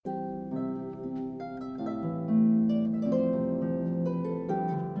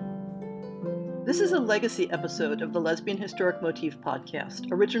This is a legacy episode of the Lesbian Historic Motif podcast,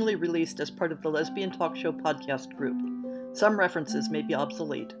 originally released as part of the Lesbian Talk Show podcast group. Some references may be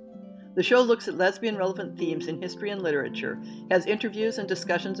obsolete. The show looks at lesbian-relevant themes in history and literature, has interviews and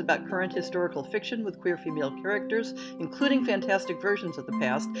discussions about current historical fiction with queer female characters, including fantastic versions of the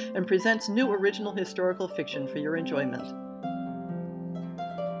past, and presents new original historical fiction for your enjoyment.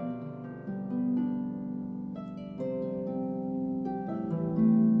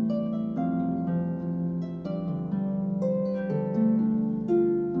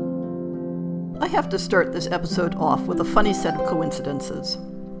 I have to start this episode off with a funny set of coincidences.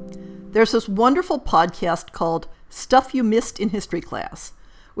 There's this wonderful podcast called Stuff You Missed in History Class,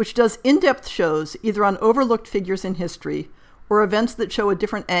 which does in-depth shows either on overlooked figures in history or events that show a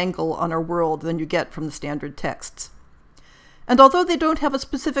different angle on our world than you get from the standard texts. And although they don't have a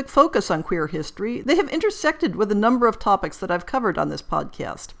specific focus on queer history, they have intersected with a number of topics that I've covered on this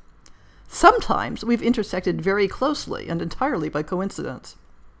podcast. Sometimes we've intersected very closely and entirely by coincidence.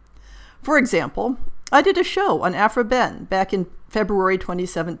 For example, I did a show on Afro-Ben back in February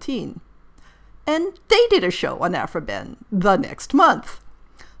 2017. And they did a show on Afro-Ben the next month.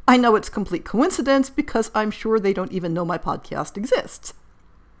 I know it's complete coincidence because I'm sure they don't even know my podcast exists.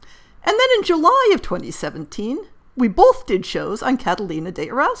 And then in July of 2017, we both did shows on Catalina de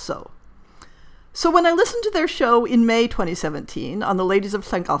Erauso. So when I listened to their show in May 2017 on the ladies of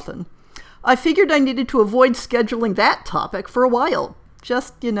Llangollen, I figured I needed to avoid scheduling that topic for a while.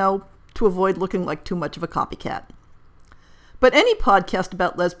 Just, to avoid looking like too much of a copycat. But any podcast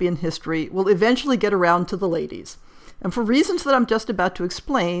about lesbian history will eventually get around to the ladies, and for reasons that I'm just about to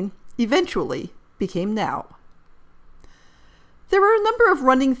explain, eventually became now. There are a number of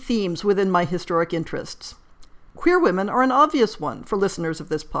running themes within my historic interests. Queer women are an obvious one for listeners of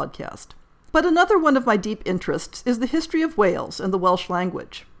this podcast. But another one of my deep interests is the history of Wales and the Welsh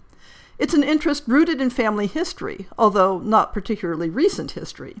language. It's an interest rooted in family history, although not particularly recent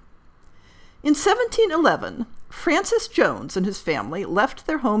history. In 1711, Francis Jones and his family left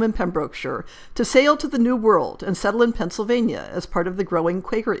their home in Pembrokeshire to sail to the New World and settle in Pennsylvania as part of the growing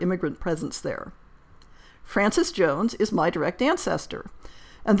Quaker immigrant presence there. Francis Jones is my direct ancestor,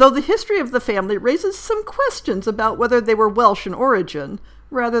 and though the history of the family raises some questions about whether they were Welsh in origin,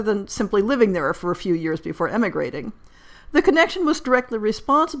 rather than simply living there for a few years before emigrating, the connection was directly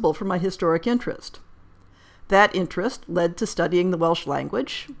responsible for my historic interest. That interest led to studying the Welsh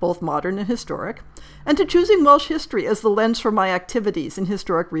language, both modern and historic, and to choosing Welsh history as the lens for my activities in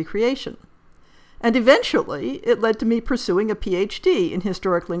historic recreation. And eventually, it led to me pursuing a PhD in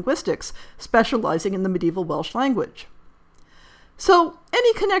historic linguistics, specializing in the medieval Welsh language. So,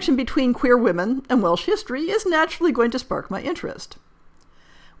 any connection between queer women and Welsh history is naturally going to spark my interest.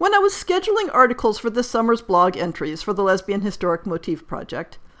 When I was scheduling articles for this summer's blog entries for the Lesbian Historic Motif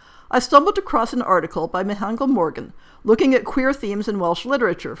Project, I stumbled across an article by Llangollen Morgan looking at queer themes in Welsh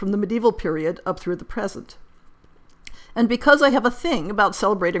literature from the medieval period up through the present. And because I have a thing about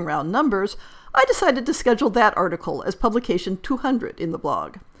celebrating round numbers, I decided to schedule that article as publication 200 in the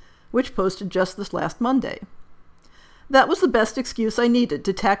blog, which posted just this last Monday. That was the best excuse I needed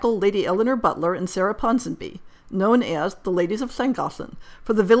to tackle Lady Eleanor Butler and Sarah Ponsonby, known as the Ladies of Llangollen,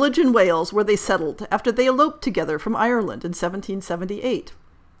 for the village in Wales where they settled after they eloped together from Ireland in 1778.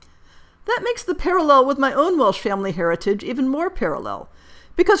 That makes the parallel with my own Welsh family heritage even more parallel,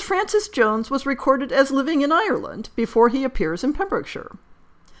 because Francis Jones was recorded as living in Ireland before he appears in Pembrokeshire.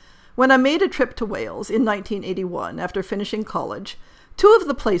 When I made a trip to Wales in 1981 after finishing college, two of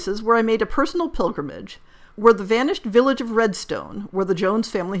the places where I made a personal pilgrimage were the vanished village of Redstone, where the Jones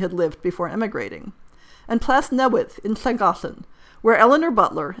family had lived before emigrating, and Plas Newydd in Llangollen, where Eleanor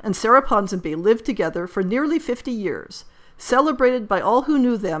Butler and Sarah Ponsonby lived together for nearly 50 years, celebrated by all who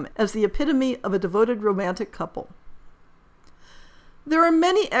knew them as the epitome of a devoted romantic couple. There are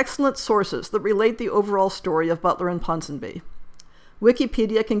many excellent sources that relate the overall story of Butler and Ponsonby.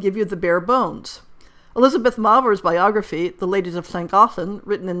 Wikipedia can give you the bare bones. Elizabeth Maver's biography, The Ladies of Llangollen,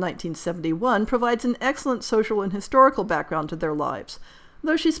 written in 1971, provides an excellent social and historical background to their lives,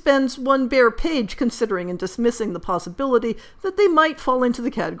 though she spends one bare page considering and dismissing the possibility that they might fall into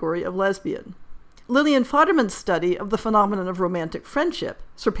the category of lesbian. Lillian Fodderman's study of the phenomenon of romantic friendship,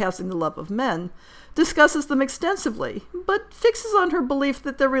 Surpassing the Love of Men, discusses them extensively, but fixes on her belief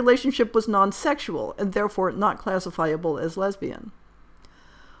that their relationship was non-sexual and therefore not classifiable as lesbian.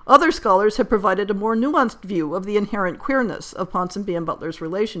 Other scholars have provided a more nuanced view of the inherent queerness of Ponsonby and Butler's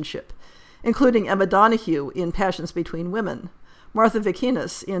relationship, including Emma Donoghue in Passions Between Women, Martha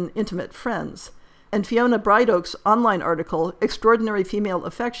Vikinis in Intimate Friends, and Fiona Brideoak's online article, Extraordinary Female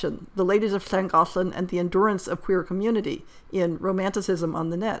Affection, The Ladies of Llangollen and the Endurance of Queer Community, in Romanticism on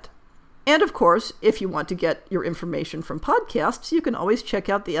the Net. And of course, if you want to get your information from podcasts, you can always check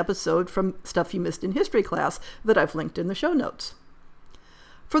out the episode from Stuff You Missed in History Class that I've linked in the show notes.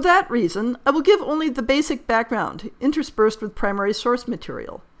 For that reason, I will give only the basic background, interspersed with primary source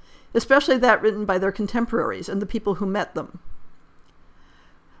material, especially that written by their contemporaries and the people who met them.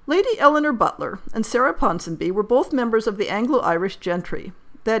 Lady Eleanor Butler and Sarah Ponsonby were both members of the Anglo-Irish gentry,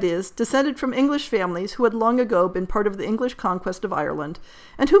 that is, descended from English families who had long ago been part of the English conquest of Ireland,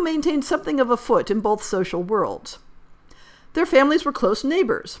 and who maintained something of a foot in both social worlds. Their families were close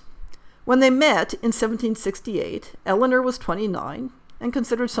neighbors. When they met in 1768, Eleanor was 29 and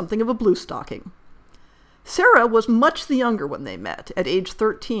considered something of a bluestocking. Sarah was much the younger when they met, at age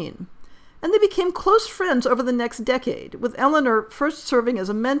 13, and they became close friends over the next decade, with Eleanor first serving as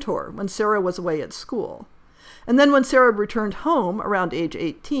a mentor when Sarah was away at school, and then when Sarah returned home around age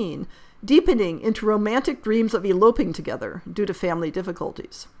 18, deepening into romantic dreams of eloping together due to family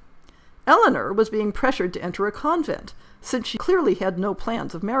difficulties. Eleanor was being pressured to enter a convent, since she clearly had no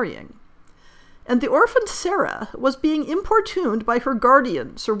plans of marrying. And the orphaned Sarah was being importuned by her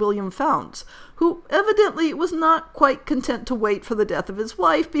guardian, Sir William Founds, who evidently was not quite content to wait for the death of his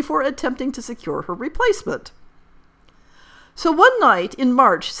wife before attempting to secure her replacement. So one night in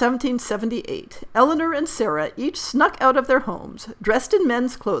March 1778, Eleanor and Sarah each snuck out of their homes, dressed in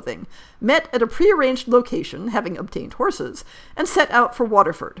men's clothing, met at a prearranged location, having obtained horses, and set out for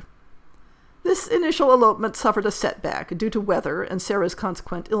Waterford. This initial elopement suffered a setback due to weather and Sarah's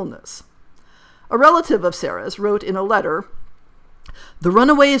consequent illness. A relative of Sarah's wrote in a letter, "The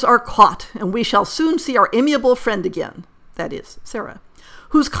runaways are caught, and we shall soon see our amiable friend again," that is, Sarah,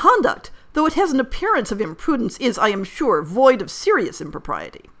 "whose conduct, though it has an appearance of imprudence, is, I am sure, void of serious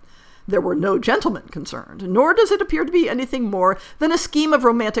impropriety. There were no gentlemen concerned, nor does it appear to be anything more than a scheme of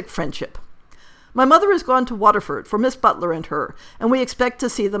romantic friendship. My mother has gone to Waterford for Miss Butler and her, and we expect to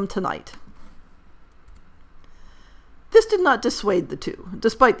see them tonight." This did not dissuade the two,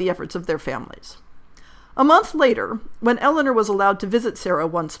 despite the efforts of their families. A month later, when Eleanor was allowed to visit Sarah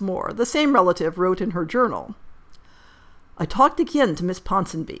once more, the same relative wrote in her journal, "I talked again to Miss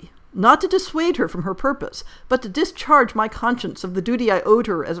Ponsonby, not to dissuade her from her purpose, but to discharge my conscience of the duty I owed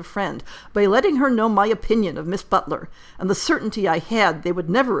her as a friend by letting her know my opinion of Miss Butler, and the certainty I had they would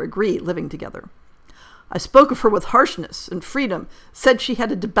never agree living together. I spoke of her with harshness and freedom, said she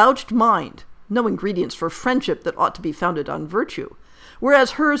had a debauched mind, no ingredients for friendship that ought to be founded on virtue,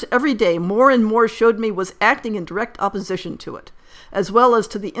 whereas hers every day more and more showed me was acting in direct opposition to it, as well as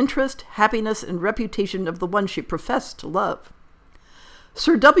to the interest, happiness, and reputation of the one she professed to love.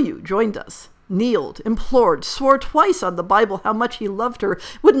 Sir W. joined us, kneeled, implored, swore twice on the Bible how much he loved her,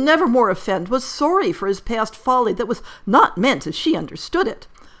 would never more offend, was sorry for his past folly that was not meant as she understood it,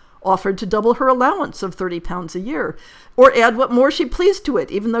 offered to double her allowance of £30 a year, or add what more she pleased to it,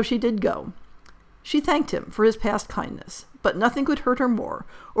 even though she did go. She thanked him for his past kindness, but nothing could hurt her more,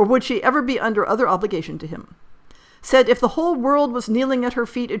 or would she ever be under other obligation to him. Said if the whole world was kneeling at her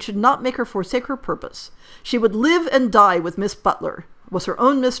feet, it should not make her forsake her purpose. She would live and die with Miss Butler, was her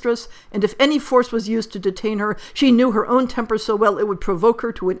own mistress, and if any force was used to detain her, she knew her own temper so well it would provoke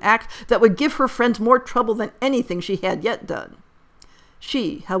her to an act that would give her friends more trouble than anything she had yet done.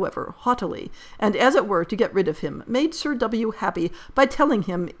 She, however, haughtily, and as it were to get rid of him, made Sir W. happy by telling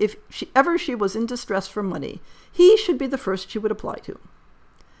him if ever she was in distress for money, he should be the first she would apply to.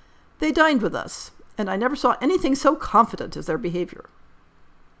 They dined with us, and I never saw anything so confident as their behavior.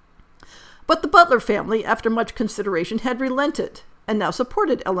 But the Butler family, after much consideration, had relented, and now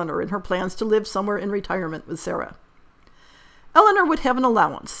supported Eleanor in her plans to live somewhere in retirement with Sarah. Eleanor would have an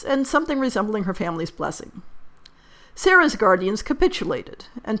allowance, and something resembling her family's blessing. Sarah's guardians capitulated,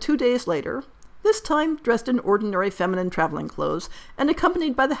 and 2 days later, this time dressed in ordinary feminine traveling clothes, and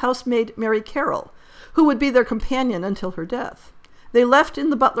accompanied by the housemaid Mary Carroll, who would be their companion until her death, they left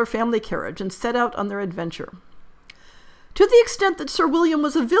in the Butler family carriage and set out on their adventure. To the extent that Sir William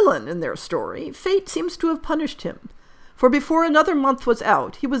was a villain in their story, fate seems to have punished him, for before another month was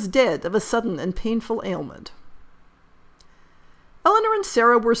out, he was dead of a sudden and painful ailment. Eleanor and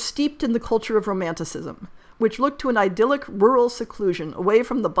Sarah were steeped in the culture of Romanticism, which looked to an idyllic rural seclusion away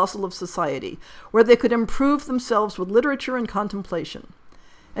from the bustle of society, where they could improve themselves with literature and contemplation.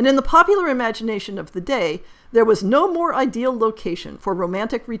 And in the popular imagination of the day, there was no more ideal location for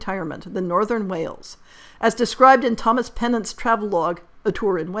romantic retirement than northern Wales, as described in Thomas Pennant's travelogue, A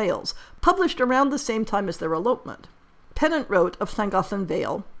Tour in Wales, published around the same time as their elopement. Pennant wrote of Llangollen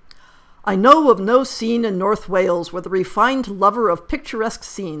Vale, "I know of no scene in North Wales where the refined lover of picturesque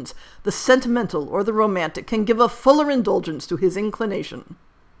scenes, the sentimental or the romantic, can give a fuller indulgence to his inclination."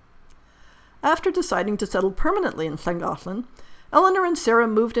 After deciding to settle permanently in Llangollen, Eleanor and Sarah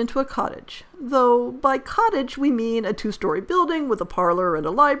moved into a cottage, though by cottage we mean a 2-story building with a parlor and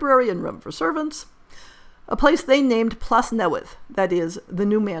a library and room for servants, a place they named Place Newydd, that is, the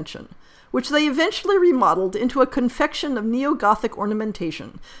new mansion, which they eventually remodeled into a confection of neo-Gothic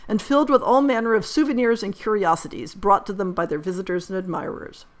ornamentation and filled with all manner of souvenirs and curiosities brought to them by their visitors and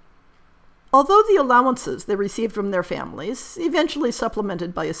admirers. Although the allowances they received from their families, eventually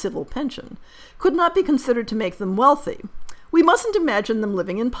supplemented by a civil pension, could not be considered to make them wealthy, we mustn't imagine them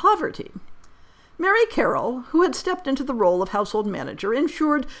living in poverty. Mary Carroll, who had stepped into the role of household manager,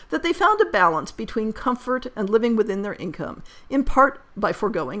 ensured that they found a balance between comfort and living within their income, in part by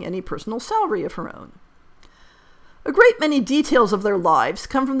foregoing any personal salary of her own. A great many details of their lives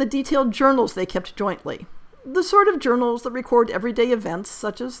come from the detailed journals they kept jointly, the sort of journals that record everyday events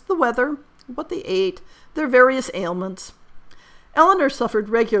such as the weather, what they ate, their various ailments. Eleanor suffered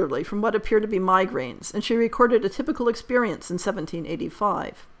regularly from what appeared to be migraines, and she recorded a typical experience in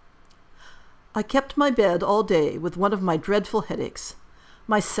 1785. I kept my bed all day with one of my dreadful headaches.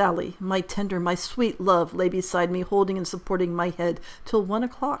 My Sally, my tender, my sweet love, lay beside me, holding and supporting my head till 1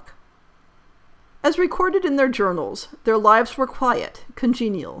 o'clock. As recorded in their journals, their lives were quiet,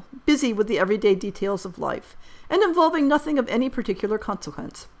 congenial, busy with the everyday details of life, and involving nothing of any particular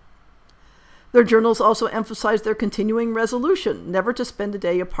consequence. Their journals also emphasized their continuing resolution never to spend a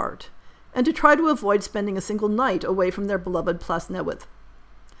day apart, and to try to avoid spending a single night away from their beloved Place Newydd.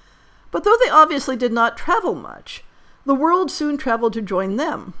 But though they obviously did not travel much, the world soon traveled to join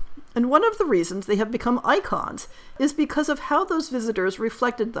them, and one of the reasons they have become icons is because of how those visitors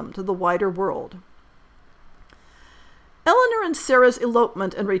reflected them to the wider world. Eleanor and Sarah's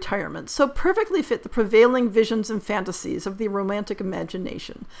elopement and retirement so perfectly fit the prevailing visions and fantasies of the romantic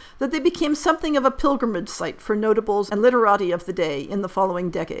imagination that they became something of a pilgrimage site for notables and literati of the day in the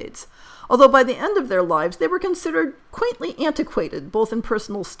following decades, although by the end of their lives they were considered quaintly antiquated both in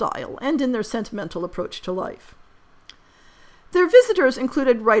personal style and in their sentimental approach to life. Their visitors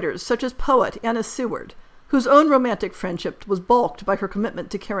included writers such as poet Anna Seward, whose own romantic friendship was balked by her commitment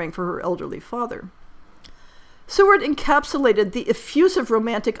to caring for her elderly father. Seward encapsulated the effusive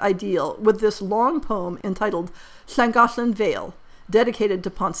romantic ideal with this long poem entitled Llangollen Vale, dedicated to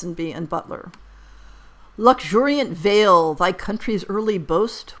Ponsonby and Butler. Luxuriant vale, thy country's early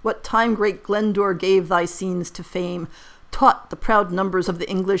boast, what time great Glendour gave thy scenes to fame, taught the proud numbers of the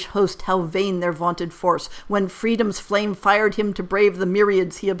English host how vain their vaunted force, when freedom's flame fired him to brave the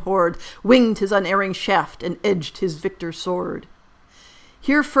myriads he abhorred, winged his unerring shaft, and edged his victor sword.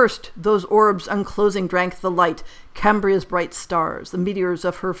 Here first those orbs unclosing drank the light, Cambria's bright stars, the meteors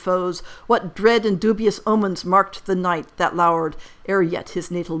of her foes. What dread and dubious omens marked the night that lowered, ere yet his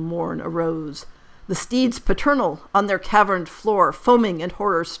natal morn arose. The steeds paternal on their caverned floor, foaming and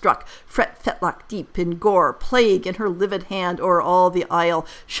horror struck, fret fetlock deep in gore. Plague in her livid hand o'er all the isle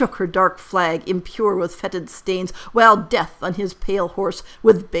shook her dark flag, impure with fetid stains, while Death on his pale horse,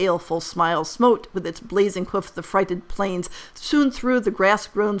 with baleful smile, smote with its blazing hoof the frighted plains. Soon through the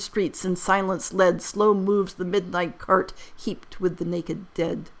grass-grown streets in silence led, slow moves the midnight cart, heaped with the naked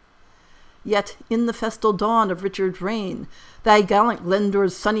dead. Yet in the festal dawn of Richard's reign, thy gallant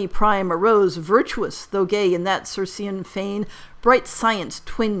Glendour's sunny prime arose, virtuous though gay in that Circean fane. Bright science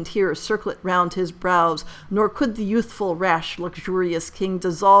twinned here circlet round his brows, nor could the youthful, rash, luxurious king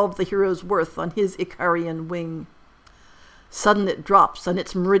dissolve the hero's worth on his Icarian wing. Sudden it drops on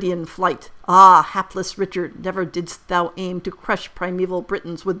its meridian flight. Ah, hapless Richard, never didst thou aim to crush primeval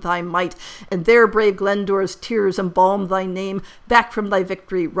Britons with thy might, and there brave Glendour's tears embalm thy name. Back from thy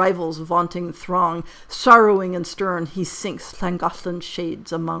victory, rivals' vaunting throng, sorrowing and stern, he sinks Llangollen's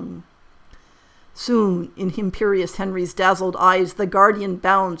shades among. Soon in imperious Henry's dazzled eyes the guardian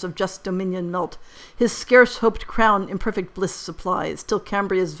bounds of just dominion melt. His scarce-hoped crown imperfect bliss supplies, till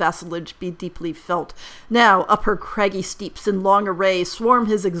Cambria's vassalage be deeply felt. Now up her craggy steeps in long array swarm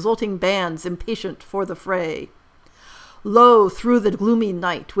his exulting bands, impatient for the fray. Lo, through the gloomy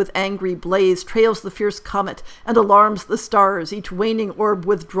night, with angry blaze, trails the fierce comet, and alarms the stars. Each waning orb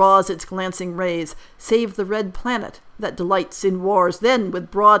withdraws its glancing rays, save the red planet that delights in wars. Then,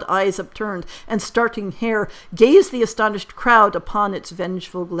 with broad eyes upturned and starting hair, gaze the astonished crowd upon its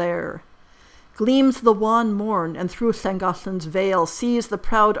vengeful glare. Gleams the wan morn, and through Llangollen's vale sees the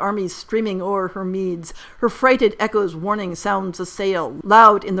proud armies streaming o'er her meads. Her frighted echoes warning sounds assail,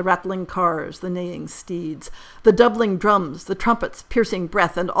 loud in the rattling cars, the neighing steeds, the doubling drums, the trumpets' piercing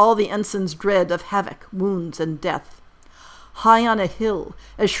breath, and all the ensigns' dread of havoc, wounds, and death. High on a hill,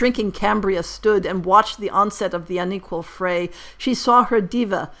 as shrinking Cambria stood and watched the onset of the unequal fray, she saw her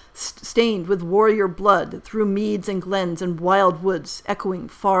diva stained with warrior blood through meads and glens and wild woods, echoing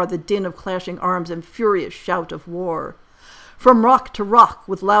far the din of clashing arms and furious shout of war. From rock to rock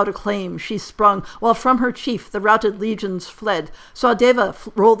with loud acclaim she sprung, while from her chief the routed legions fled, saw Deva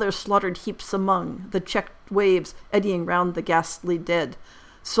roll their slaughtered heaps among the checked waves eddying round the ghastly dead,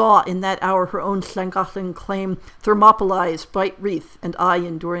 saw in that hour her own Llangollen claim Thermopylae's bright wreath and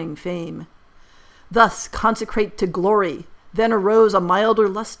eye-enduring fame. Thus consecrate to glory, then arose a milder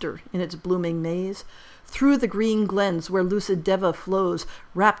luster in its blooming maze. Through the green glens where lucid Deva flows,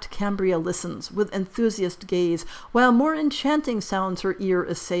 rapt Cambria listens with enthusiast gaze, while more enchanting sounds her ear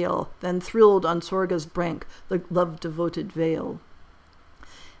assail than thrilled on Sorga's brank the love-devoted vale.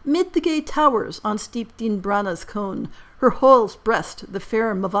 Mid the gay towers on steep Dinbrana's cone, her hoel's breast the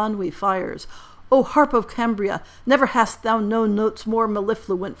fair Mavanwi fires. O harp of Cambria, never hast thou known notes more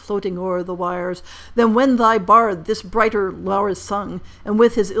mellifluent floating o'er the wires, than when thy bard this brighter lowers sung, and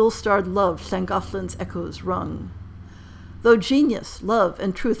with his ill-starred love Llangollen's echoes rung. Though genius, love,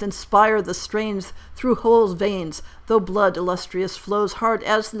 and truth inspire the strains through Hoel's veins, though blood illustrious flows hard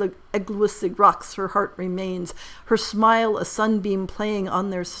as the Eglwysig rocks her heart remains, her smile a sunbeam playing on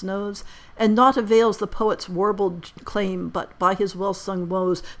their snows, and naught avails the poet's warbled claim but by his well-sung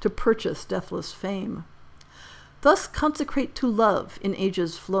woes to purchase deathless fame. Thus consecrate to love in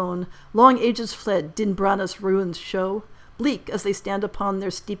ages flown, long ages fled, Dinbrana's ruins show, bleak as they stand upon their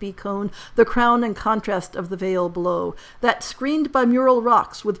steepy cone, the crown and contrast of the vale below, that screened by mural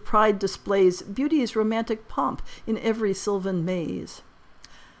rocks with pride displays beauty's romantic pomp in every sylvan maze.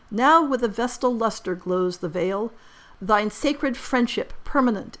 Now with a vestal luster glows the vale, thine sacred friendship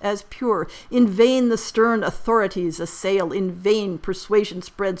permanent as pure, in vain the stern authorities assail, in vain persuasion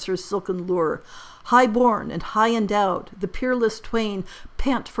spreads her silken lure. High-born and high-endowed, the peerless twain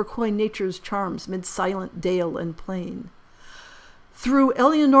pant for coy nature's charms mid silent dale and plain. Through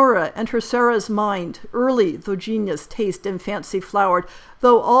Eleonora and her Sarah's mind, early though genius, taste, and fancy flowered,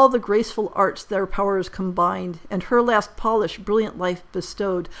 though all the graceful arts their powers combined, and her last polish brilliant life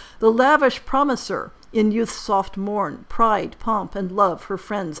bestowed, the lavish promiser, in youth's soft morn, pride, pomp, and love her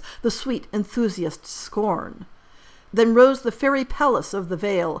friends, the sweet enthusiasts scorn. Then rose the fairy palace of the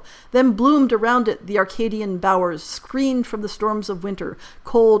vale, then bloomed around it the Arcadian bowers, screened from the storms of winter,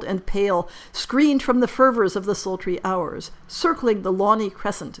 cold and pale, screened from the fervours of the sultry hours. Circling the lawny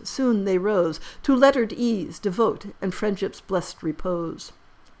crescent, soon they rose, to lettered ease, devote, and friendship's blessed repose.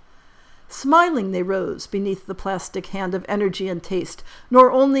 Smiling they rose beneath the plastic hand of energy and taste, nor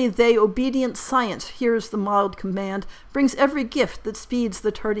only they obedient science hears the mild command, brings every gift that speeds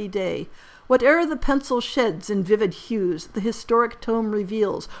the tardy day. Whate'er the pencil sheds in vivid hues, the historic tome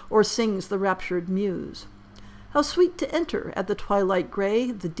reveals, or sings the raptured muse. How sweet to enter at the twilight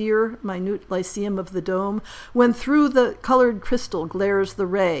gray, the dear, minute lyceum of the dome, when through the colored crystal glares the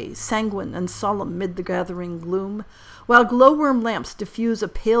ray, sanguine and solemn mid the gathering gloom, while glowworm lamps diffuse a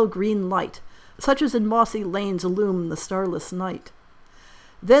pale green light, such as in mossy lanes illume the starless night.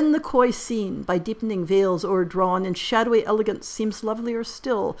 Then the coy scene, by deepening veils o'erdrawn, in shadowy elegance seems lovelier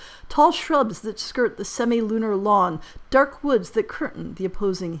still, tall shrubs that skirt the semi-lunar lawn, dark woods that curtain the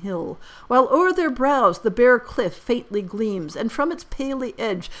opposing hill, while o'er their brows the bare cliff faintly gleams, and from its paly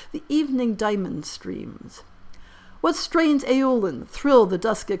edge the evening diamond streams. What strains Llangollen thrill the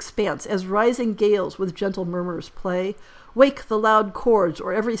dusk expanse, as rising gales with gentle murmurs play, wake the loud chords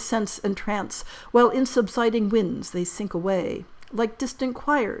or every sense entrance, while in subsiding winds they sink away, like distant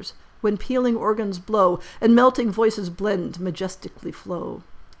choirs, when pealing organs blow, and melting voices blend, majestically flow.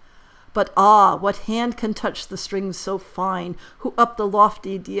 But ah, what hand can touch the strings so fine, who up the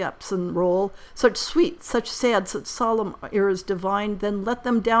lofty diapason roll, such sweet, such sad, such solemn airs divine, then let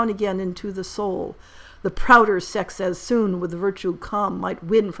them down again into the soul. The prouder sex as soon with virtue calm might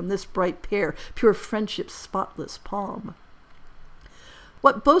win from this bright pair pure friendship's spotless palm.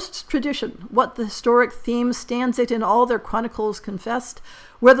 What boasts tradition, what the historic theme, stands it in all their chronicles confessed,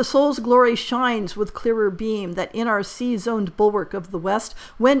 where the soul's glory shines with clearer beam, that in our sea-zoned bulwark of the west,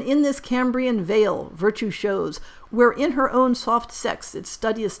 when in this Cambrian vale virtue shows, where in her own soft sex its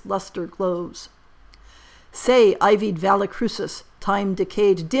steadiest luster glows. Say, ivied Vallecrucis, time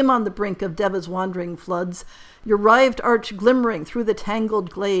decayed, dim on the brink of Deva's wandering floods, your rived arch glimmering through the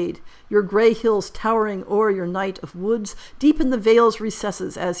tangled glade, your grey hills towering o'er your night of woods, deep in the vale's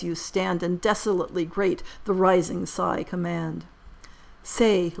recesses as you stand, and desolately great the rising sigh command.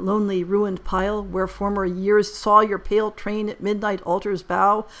 Say, lonely ruined pile, where former years saw your pale train at midnight altars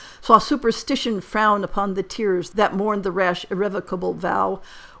bow, saw superstition frown upon the tears that mourned the rash irrevocable vow,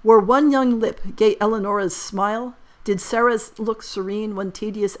 where one young lip gay Eleonora's smile, did Sarah's look serene one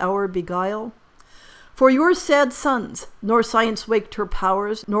tedious hour beguile? For your sad sons, nor science waked her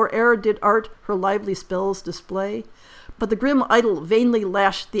powers, nor e'er did art her lively spells display, but the grim idol vainly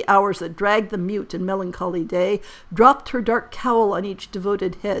lashed the hours that dragged the mute and melancholy day, dropped her dark cowl on each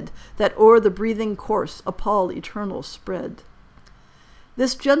devoted head, that o'er the breathing corse a pall eternal spread.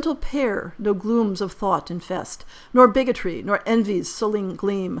 This gentle pair no glooms of thought infest, nor bigotry, nor envy's sullying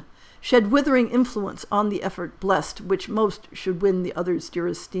gleam, shed withering influence on the effort blest, which most should win the other's dear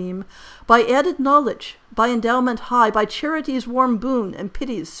esteem, by added knowledge, by endowment high, by charity's warm boon, and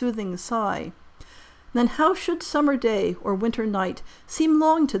pity's soothing sigh. Then how should summer day or winter night seem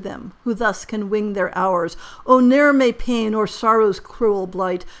long to them, who thus can wing their hours? O ne'er may pain or sorrow's cruel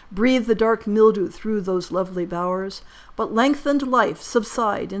blight breathe the dark mildew through those lovely bowers, but lengthened life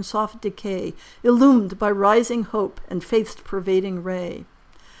subside in soft decay, illumed by rising hope and faith's pervading ray.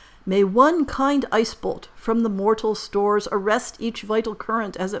 May one kind ice bolt from the mortal stores arrest each vital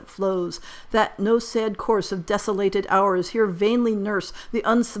current as it flows, that no sad course of desolated hours here vainly nurse the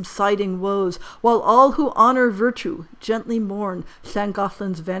unsubsiding woes, while all who honor virtue gently mourn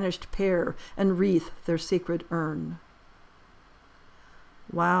Llangollen's vanished pair and wreath their sacred urn.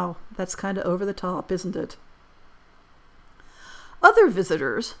 Wow, that's kind of over the top, isn't it? Other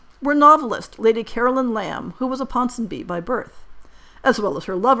visitors were novelist Lady Caroline Lamb, who was a Ponsonby by birth, as well as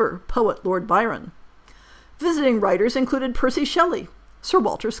her lover, poet Lord Byron. Visiting writers included Percy Shelley, Sir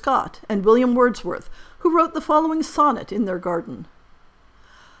Walter Scott, and William Wordsworth, who wrote the following sonnet in their garden.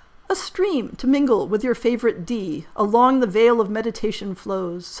 A stream to mingle with your favorite Dee along the vale of meditation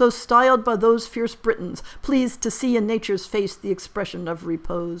flows, so styled by those fierce Britons, pleased to see in nature's face the expression of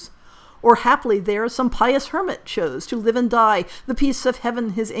repose. Or haply there some pious hermit chose to live and die, the peace of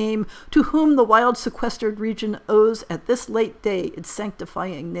heaven his aim, to whom the wild sequestered region owes at this late day its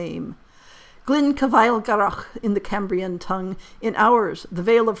sanctifying name. Glyn Cyfaelgarach in the Cambrian tongue, in ours, the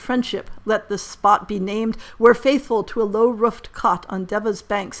vale of friendship, let this spot be named, where faithful to a low-roofed cot on Deva's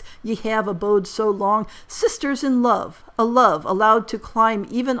banks ye have abode so long, sisters in love, a love allowed to climb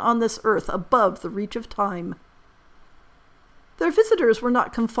even on this earth above the reach of time. Their visitors were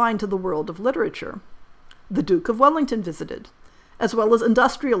not confined to the world of literature. The Duke of Wellington visited, as well as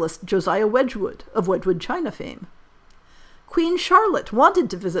industrialist Josiah Wedgwood of Wedgwood China fame. Queen Charlotte wanted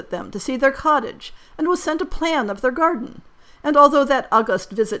to visit them to see their cottage, and was sent a plan of their garden, and although that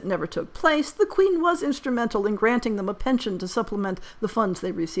august visit never took place, the Queen was instrumental in granting them a pension to supplement the funds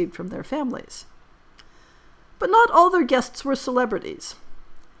they received from their families. But not all their guests were celebrities.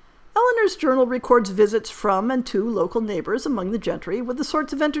 Eleanor's journal records visits from and to local neighbors among the gentry with the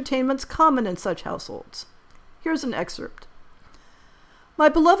sorts of entertainments common in such households. Here's an excerpt. My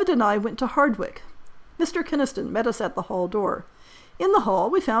beloved and I went to Hardwick. Mr. Kynaston met us at the hall door. In the hall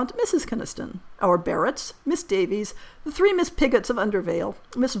we found Mrs. Kynaston, our Barretts, Miss Davies, the three Miss Piggotts of Undervale,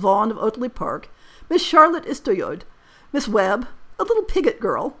 Miss Vaughan of Otley Park, Miss Charlotte Istoyod, Miss Webb, a little Piggott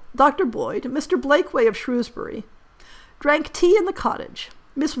girl, Dr. Boyd, Mr. Blakeway of Shrewsbury. Drank tea in the cottage.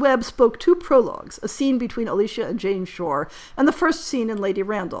 Miss Webb spoke two prologues, a scene between Alicia and Jane Shore, and the first scene in Lady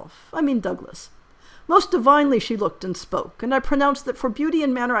Douglas. Most divinely she looked and spoke, and I pronounced that for beauty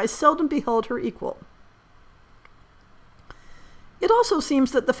and manner I seldom beheld her equal. It also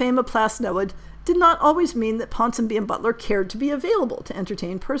seems that the fame of Plasnewid did not always mean that Ponsonby and Butler cared to be available to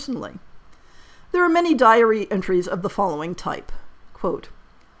entertain personally. There are many diary entries of the following type. Quote,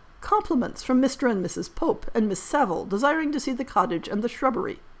 compliments from Mr. and Mrs. Pope and Miss Saville desiring to see the cottage and the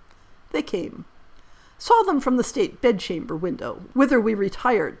shrubbery. They came. Saw them from the state bedchamber window, whither we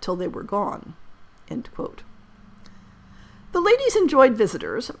retired till they were gone. End quote. The ladies enjoyed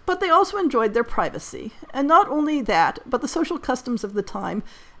visitors, but they also enjoyed their privacy, and not only that, but the social customs of the time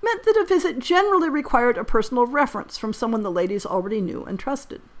meant that a visit generally required a personal reference from someone the ladies already knew and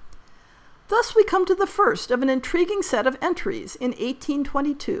trusted. Thus we come to the first of an intriguing set of entries in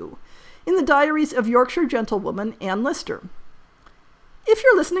 1822 in the diaries of Yorkshire gentlewoman Anne Lister. If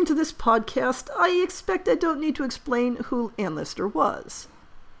you're listening to this podcast, I expect I don't need to explain who Anne Lister was.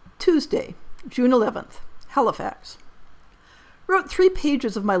 Tuesday, June 11th, Halifax. Wrote 3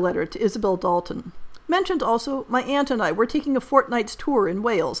 pages of my letter to Isabel Dalton. Mentioned also my aunt and I were taking a fortnight's tour in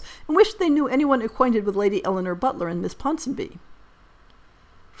Wales and wished they knew anyone acquainted with Lady Eleanor Butler and Miss Ponsonby.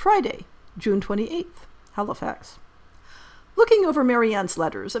 Friday, June 28th, Halifax. Looking over Marianne's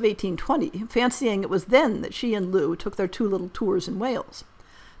letters of 1820, fancying it was then that she and Lou took their 2 little tours in Wales.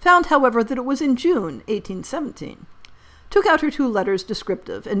 Found, however, that it was in June 1817. Took out her 2 letters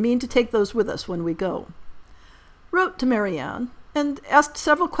descriptive and mean to take those with us when we go. Wrote to Marianne and asked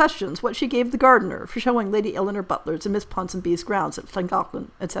several questions what she gave the gardener for showing Lady Eleanor Butler's and Miss Ponsonby's grounds at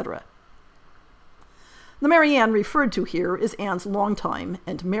Llangollen, etc. The Marianne referred to here is Anne's longtime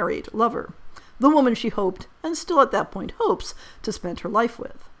and married lover, the woman she hoped, and still at that point hopes, to spend her life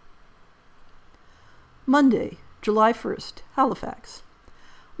with. Monday, July 1st, Halifax.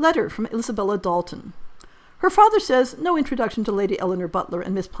 Letter from Isabella Dalton. Her father says no introduction to Lady Eleanor Butler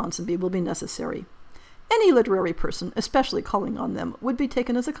and Miss Ponsonby will be necessary. Any literary person, especially calling on them, would be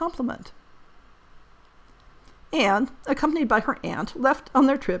taken as a compliment. Anne, accompanied by her aunt, left on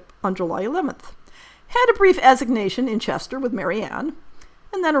their trip on July 11th, had a brief assignation in Chester with Mary Ann,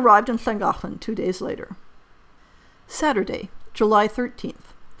 and then arrived in Llangollen 2 days later. Saturday, July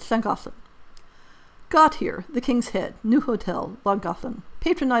 13th, Llangollen. Got here, the King's Head, new hotel, Llangollen,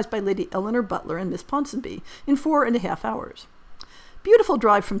 patronized by Lady Eleanor Butler and Miss Ponsonby, in 4.5 hours. Beautiful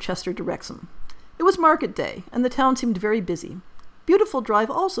drive from Chester to Wrexham. It was market day, and the town seemed very busy. Beautiful drive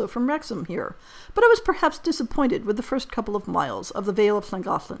also from Wrexham here, but I was perhaps disappointed with the first couple of miles of the Vale of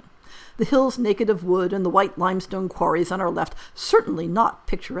Llangollen. The hills naked of wood and the white limestone quarries on our left certainly not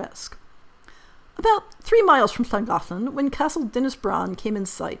picturesque. About 3 miles from Llangollen, when Castle Dinas came in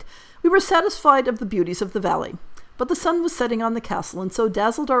sight, we were satisfied of the beauties of the valley, but the sun was setting on the castle and so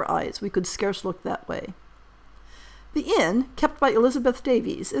dazzled our eyes we could scarce look that way. The inn, kept by Elizabeth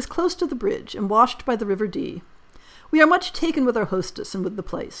Davies, is close to the bridge and washed by the River Dee. We are much taken with our hostess and with the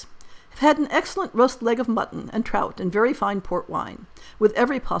place. Have had an excellent roast leg of mutton and trout and very fine port wine, with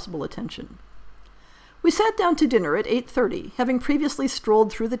every possible attention. We sat down to dinner at 8:30, having previously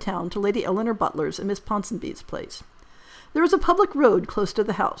strolled through the town to Lady Eleanor Butler's and Miss Ponsonby's place. There is a public road close to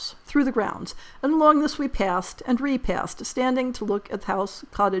the house, through the grounds, and along this we passed and repassed, standing to look at the house,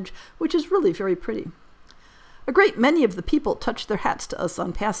 cottage, which is really very pretty. A great many of the people touched their hats to us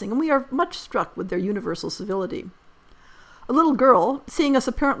on passing, and we are much struck with their universal civility. A little girl, seeing us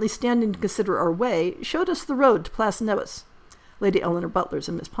apparently standing to consider our way, showed us the road to Place Nevis, Lady Eleanor Butler's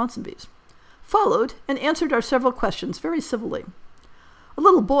and Miss Ponsonby's, followed, and answered our several questions very civilly. A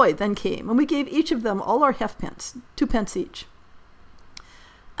little boy then came, and we gave each of them all our halfpence, 2 each.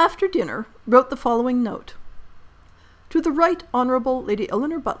 After dinner, wrote the following note. To the Right Honourable Lady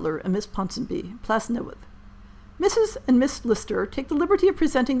Eleanor Butler and Miss Ponsonby, Place Nevis. Mrs. and Miss Lister take the liberty of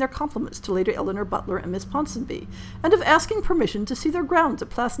presenting their compliments to Lady Eleanor Butler and Miss Ponsonby, and of asking permission to see their grounds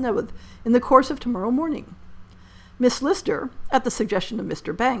at Place Nevis in the course of tomorrow morning. Miss Lister, at the suggestion of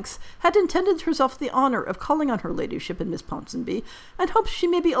Mr. Banks, had intended herself the honour of calling on her ladyship and Miss Ponsonby, and hopes she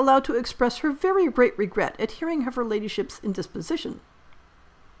may be allowed to express her very great regret at hearing of her ladyship's indisposition.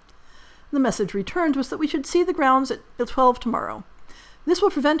 The message returned was that we should see the grounds at 12 tomorrow. This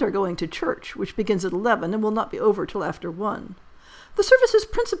will prevent our going to church, which begins at 11 and will not be over till after 1. The service is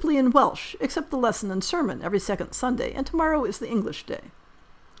principally in Welsh, except the lesson and sermon every second Sunday, and tomorrow is the English day.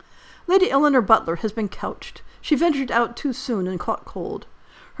 Lady Eleanor Butler has been couched. She ventured out too soon and caught cold.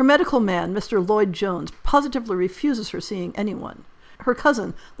 Her medical man, Mr. Lloyd Jones, positively refuses her seeing anyone. Her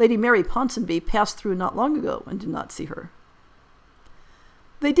cousin, Lady Mary Ponsonby, passed through not long ago and did not see her.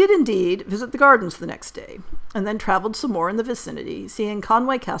 They did indeed visit the gardens the next day, and then travelled some more in the vicinity, seeing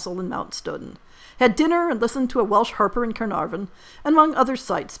Conway Castle and Mount Snowdon, had dinner and listened to a Welsh harper in Carnarvon, among other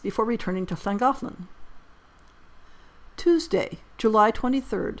sights, before returning to Llangollen. Tuesday, July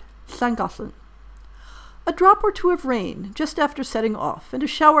 23rd, Llangollen. A drop or two of rain just after setting off, and a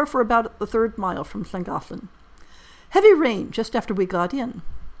shower for about the 3rd mile from Llangollen. Heavy rain just after we got in.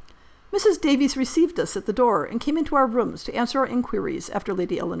 Mrs. Davies received us at the door and came into our rooms to answer our inquiries after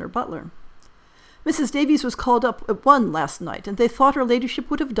Lady Eleanor Butler. Mrs. Davies was called up at 1 last night, and they thought her ladyship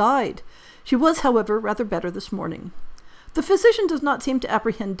would have died. She was, however, rather better this morning. The physician does not seem to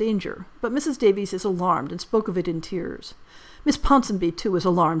apprehend danger, but Mrs. Davies is alarmed and spoke of it in tears. Miss Ponsonby, too, is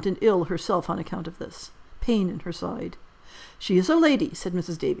alarmed and ill herself on account of this. Pain in her side. She is a lady, said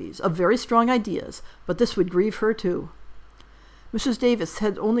Mrs. Davies, of very strong ideas, but this would grieve her too. Mrs. Davies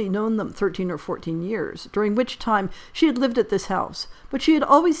had only known them 13 or 14 years, during which time she had lived at this house, but she had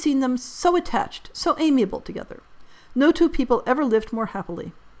always seen them so attached, so amiable together. No two people ever lived more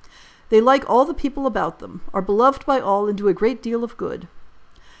happily. They like all the people about them, are beloved by all, and do a great deal of good.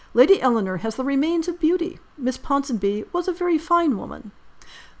 Lady Eleanor has the remains of beauty. Miss Ponsonby was a very fine woman.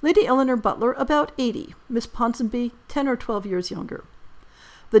 Lady Eleanor Butler about 80, Miss Ponsonby 10 or 12 years younger.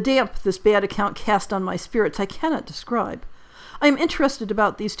 The damp this bad account cast on my spirits I cannot describe. I am interested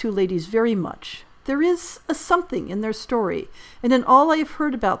about these two ladies very much. There is a something in their story, and in all I have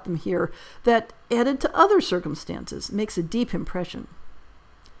heard about them here, that, added to other circumstances, makes a deep impression.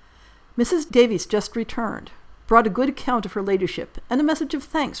 Mrs. Davies just returned, brought a good account of her ladyship, and a message of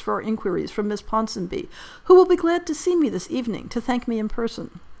thanks for our inquiries from Miss Ponsonby, who will be glad to see me this evening to thank me in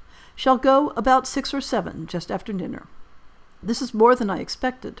person. Shall go about 6 or 7, just after dinner. This is more than I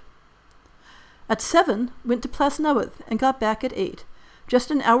expected. At 7, went to Place Nevis and got back at 8, just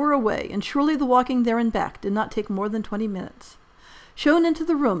an hour away, and surely the walking there and back did not take more than 20 minutes. Shown into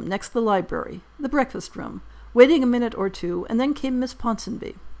the room next the library, the breakfast room, waiting a minute or two, and then came Miss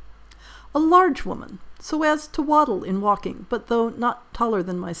Ponsonby. A large woman, so as to waddle in walking, but though not taller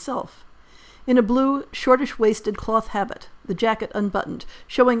than myself, in a blue, shortish-waisted cloth habit, the jacket unbuttoned,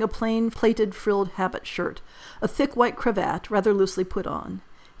 showing a plain, plaited, frilled habit shirt, a thick white cravat, rather loosely put on,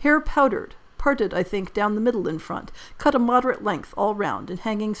 hair powdered, parted, I think, down the middle in front, cut a moderate length all round, and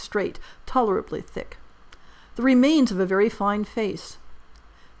hanging straight, tolerably thick. The remains of a very fine face.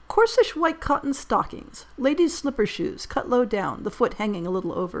 Coarsish white cotton stockings, ladies' slipper shoes, cut low down, the foot hanging a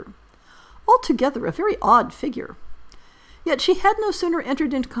little over. Altogether a very odd figure. Yet she had no sooner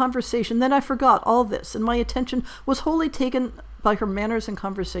entered into conversation than I forgot all this, and my attention was wholly taken by her manners and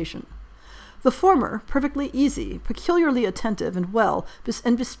conversation. The former, perfectly easy, peculiarly attentive and well,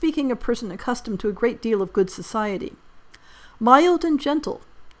 and bespeaking a person accustomed to a great deal of good society. Mild and gentle,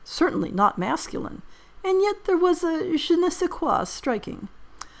 certainly not masculine, and yet there was a je ne sais quoi striking.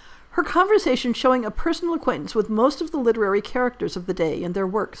 Her conversation showing a personal acquaintance with most of the literary characters of the day and their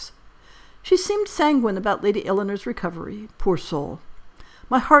works. She seemed sanguine about Lady Eleanor's recovery, poor soul.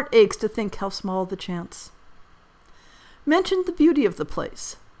 My heart aches to think how small the chance. Mentioned the beauty of the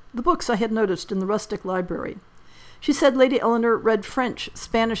place, the books I had noticed in the rustic library. She said Lady Eleanor read French,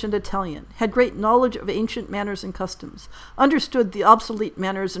 Spanish, and Italian, had great knowledge of ancient manners and customs, understood the obsolete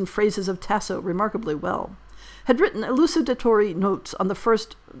manners and phrases of Tasso remarkably well, had written elucidatory notes on the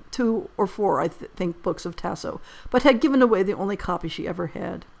first 2 or 4, I think, books of Tasso, but had given away the only copy she ever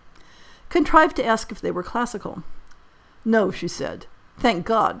had. Contrived to ask if they were classical. No, she said. Thank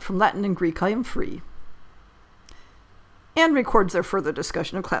God, from Latin and Greek I am free. Anne records their further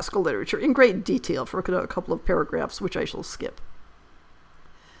discussion of classical literature in great detail for a couple of paragraphs, which I shall skip.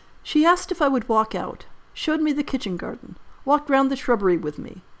 She asked if I would walk out, showed me the kitchen garden, walked round the shrubbery with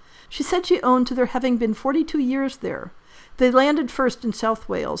me. She said she owned to their having been 42 years there. They landed first in South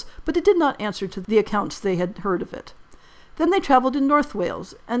Wales, but it did not answer to the accounts they had heard of it. Then they travelled in North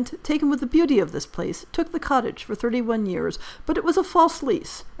Wales, and, taken with the beauty of this place, took the cottage for 31 years, but it was a false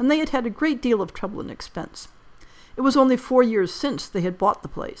lease, and they had had a great deal of trouble and expense. It was only 4 years since they had bought the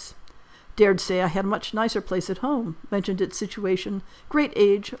place. Dared say I had a much nicer place at home, mentioned its situation, great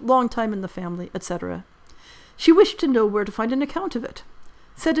age, long time in the family, etc. She wished to know where to find an account of it.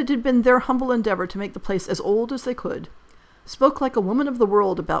 Said it had been their humble endeavour to make the place as old as they could. Spoke like a woman of the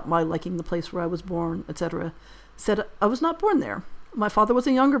world about my liking the place where I was born, etc. Said I was not born there. My father was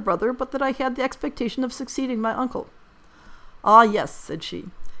a younger brother, but that I had the expectation of succeeding my uncle. Ah, yes, said she.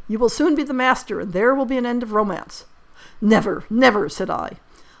 You will soon be the master, and there will be an end of romance. Never, never, said I.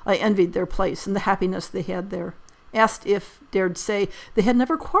 I envied their place and the happiness they had there. Asked if, dared say, they had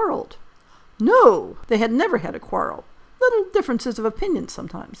never quarrelled. No, they had never had a quarrel. Little differences of opinion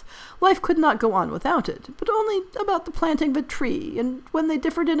sometimes. Life could not go on without it, but only about the planting of a tree, and when they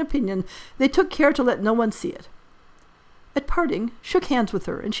differed in opinion, they took care to let no one see it. At parting, shook hands with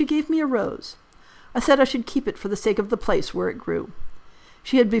her, and she gave me a rose. I said I should keep it for the sake of the place where it grew.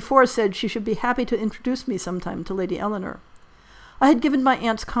 She had before said she should be happy to introduce me sometime to Lady Eleanor. I had given my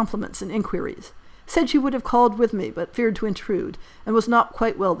aunt's compliments and inquiries, said she would have called with me, but feared to intrude, and was not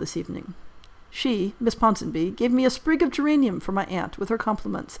quite well this evening. She, Miss Ponsonby, gave me a sprig of geranium for my aunt, with her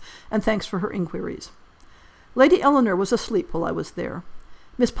compliments, and thanks for her inquiries. Lady Eleanor was asleep while I was there.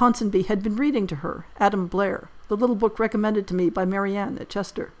 Miss Ponsonby had been reading to her Adam Blair, the little book recommended to me by Marianne at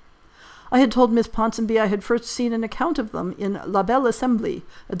Chester. I had told Miss Ponsonby I had first seen an account of them in La Belle Assembly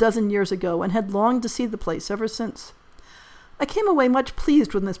a dozen years ago, and had longed to see the place ever since. I came away much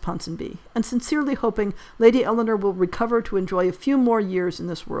pleased with Miss Ponsonby, and sincerely hoping Lady Eleanor will recover to enjoy a few more years in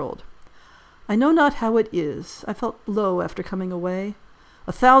this world. I know not how it is. I felt low after coming away.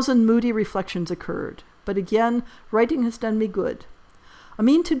 1,000 moody reflections occurred, but again writing has done me good. I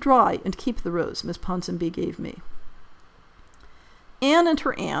mean to dry and keep the rose Miss Ponsonby gave me. Anne and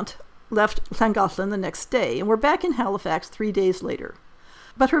her aunt left Llangollen the next day, and were back in Halifax 3 days later.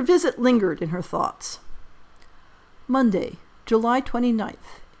 But her visit lingered in her thoughts. Monday, July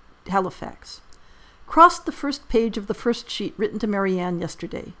 29th, Halifax. Crossed the first page of the first sheet written to Marianne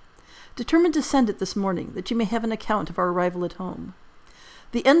yesterday. Determined to send it this morning, that you may have an account of our arrival at home.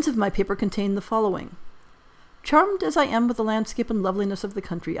 The ends of my paper contain the following. Charmed as I am with the landscape and loveliness of the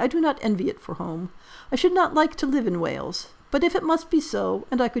country, I do not envy it for home. I should not like to live in Wales, but if it must be so,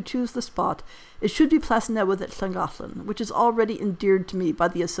 and I could choose the spot, it should be Plasnewydd at Llangollen, which is already endeared to me by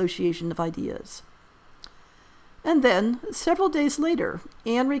the association of ideas. And then, several days later,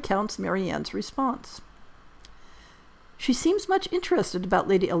 Anne recounts Marianne's response. She seems much interested about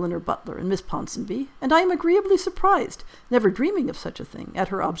Lady Eleanor Butler and Miss Ponsonby, and I am agreeably surprised, never dreaming of such a thing, at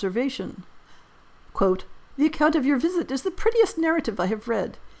her observation. Quote, The account of your visit is the prettiest narrative I have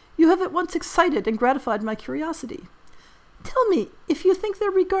read. You have at once excited and gratified my curiosity. Tell me if you think their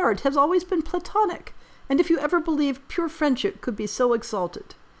regard has always been platonic, and if you ever believed pure friendship could be so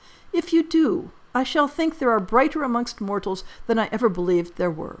exalted. If you do, I shall think there are brighter amongst mortals than I ever believed there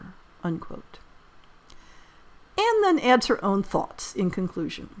were." Unquote. Anne then adds her own thoughts in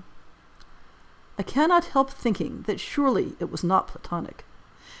conclusion. "I cannot help thinking that surely it was not platonic.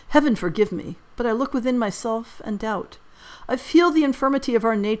 Heaven forgive me, but I look within myself and doubt. I feel the infirmity of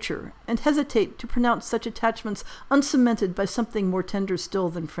our nature, and hesitate to pronounce such attachments uncemented by something more tender still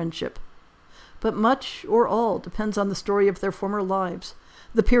than friendship. But much or all depends on the story of their former lives,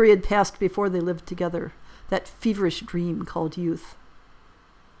 the period passed before they lived together, that feverish dream called youth."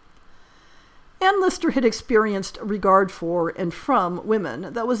 Anne Lister had experienced a regard for and from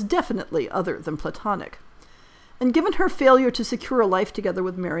women that was definitely other than platonic. And given her failure to secure a life together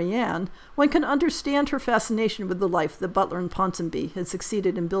with Marianne, one can understand her fascination with the life that Butler and Ponsonby had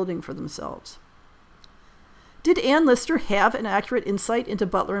succeeded in building for themselves. Did Anne Lister have an accurate insight into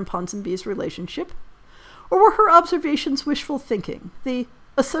Butler and Ponsonby's relationship? Or were her observations wishful thinking, the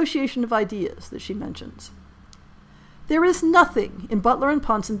association of ideas that she mentions? There is nothing in Butler and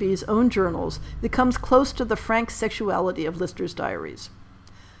Ponsonby's own journals that comes close to the frank sexuality of Lister's diaries.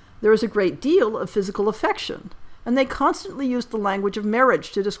 There is a great deal of physical affection, and they constantly used the language of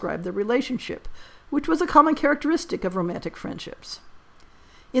marriage to describe their relationship, which was a common characteristic of romantic friendships.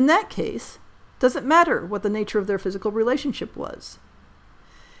 In that case, does it matter what the nature of their physical relationship was?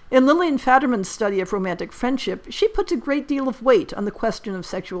 In Lillian Fatterman's study of romantic friendship, she puts a great deal of weight on the question of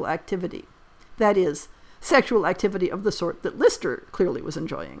sexual activity. That is, sexual activity of the sort that Lister clearly was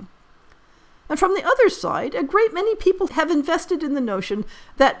enjoying. And from the other side, a great many people have invested in the notion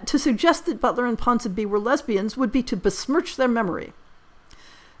that to suggest that Butler and Ponsonby were lesbians would be to besmirch their memory.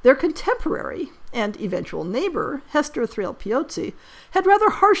 Their contemporary, and eventual neighbor, Hester Thrale Piozzi, had rather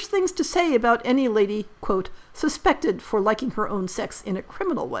harsh things to say about any lady, quote, "suspected for liking her own sex in a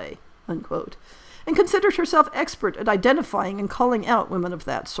criminal way," unquote, and considered herself expert at identifying and calling out women of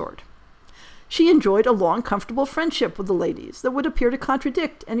that sort. She enjoyed a long, comfortable friendship with the ladies that would appear to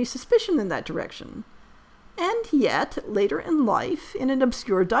contradict any suspicion in that direction. And yet, later in life, in an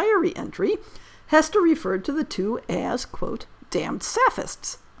obscure diary entry, Hester referred to the two as, quote, "damned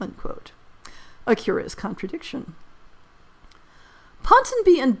saphists," unquote. A curious contradiction.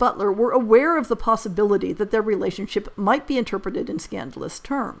 Ponsonby and Butler were aware of the possibility that their relationship might be interpreted in scandalous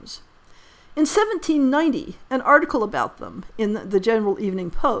terms. In 1790, an article about them in the General Evening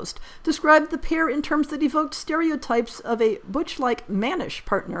Post described the pair in terms that evoked stereotypes of a butch-like mannish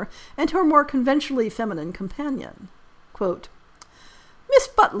partner and her more conventionally feminine companion. Quote, "Miss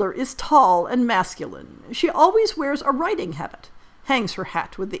Butler is tall and masculine. She always wears a riding habit, hangs her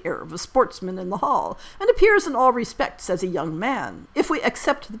hat with the air of a sportsman in the hall, and appears in all respects as a young man, if we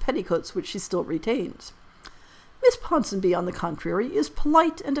except the petticoats which she still retains. Miss Ponsonby, on the contrary, is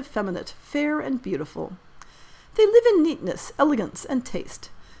polite and effeminate, fair and beautiful. They live in neatness, elegance, and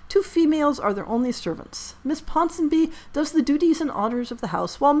taste. Two females are their only servants. Miss Ponsonby does the duties and honors of the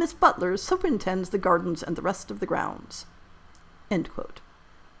house, while Miss Butler superintends the gardens and the rest of the grounds." End quote.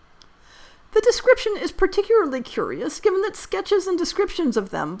 The description is particularly curious, given that sketches and descriptions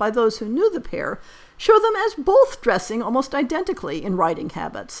of them by those who knew the pair show them as both dressing almost identically in riding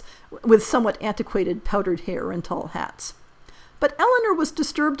habits, with somewhat antiquated powdered hair and tall hats. But Eleanor was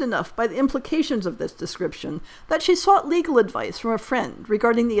disturbed enough by the implications of this description that she sought legal advice from a friend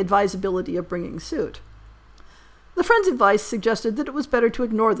regarding the advisability of bringing suit. The friend's advice suggested that it was better to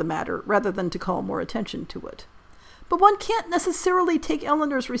ignore the matter rather than to call more attention to it. But one can't necessarily take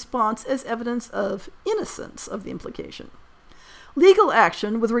Eleanor's response as evidence of innocence of the implication. Legal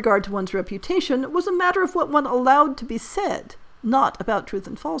action with regard to one's reputation was a matter of what one allowed to be said, not about truth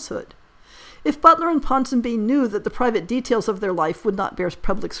and falsehood. If Butler and Ponsonby knew that the private details of their life would not bear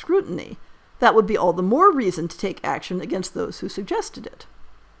public scrutiny, that would be all the more reason to take action against those who suggested it.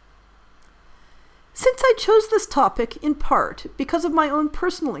 Since I chose this topic in part because of my own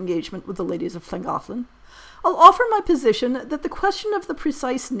personal engagement with the ladies of Llangollen, I'll offer my position that the question of the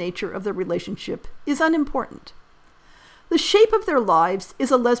precise nature of their relationship is unimportant. The shape of their lives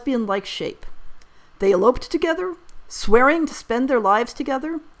is a lesbian-like shape. They eloped together, swearing to spend their lives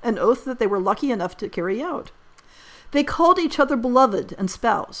together, an oath that they were lucky enough to carry out. They called each other beloved and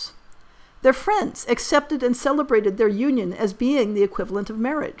spouse. Their friends accepted and celebrated their union as being the equivalent of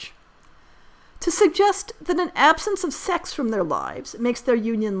marriage. To suggest that an absence of sex from their lives makes their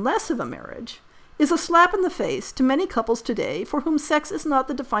union less of a marriage is a slap in the face to many couples today for whom sex is not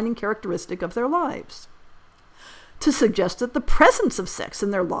the defining characteristic of their lives. To suggest that the presence of sex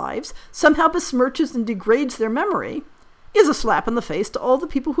in their lives somehow besmirches and degrades their memory is a slap in the face to all the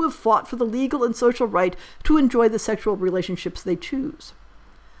people who have fought for the legal and social right to enjoy the sexual relationships they choose.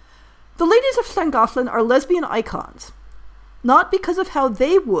 The ladies of Llangollen are lesbian icons, not because of how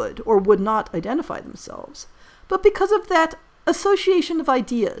they would or would not identify themselves, but because of that association of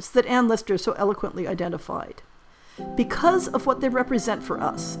ideas that Anne Lister so eloquently identified, because of what they represent for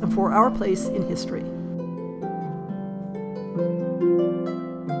us and for our place in history.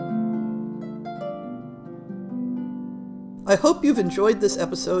 I hope you've enjoyed this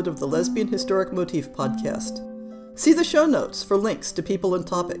episode of the Lesbian Historic Motif podcast. See the show notes for links to people and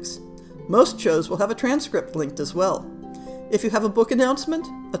topics. Most shows will have a transcript linked as well. If you have a book announcement,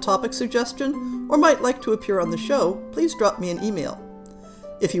 a topic suggestion, or might like to appear on the show, please drop me an email.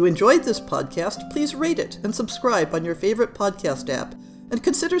 If you enjoyed this podcast, please rate it and subscribe on your favorite podcast app, and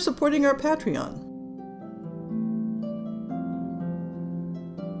consider supporting our Patreon.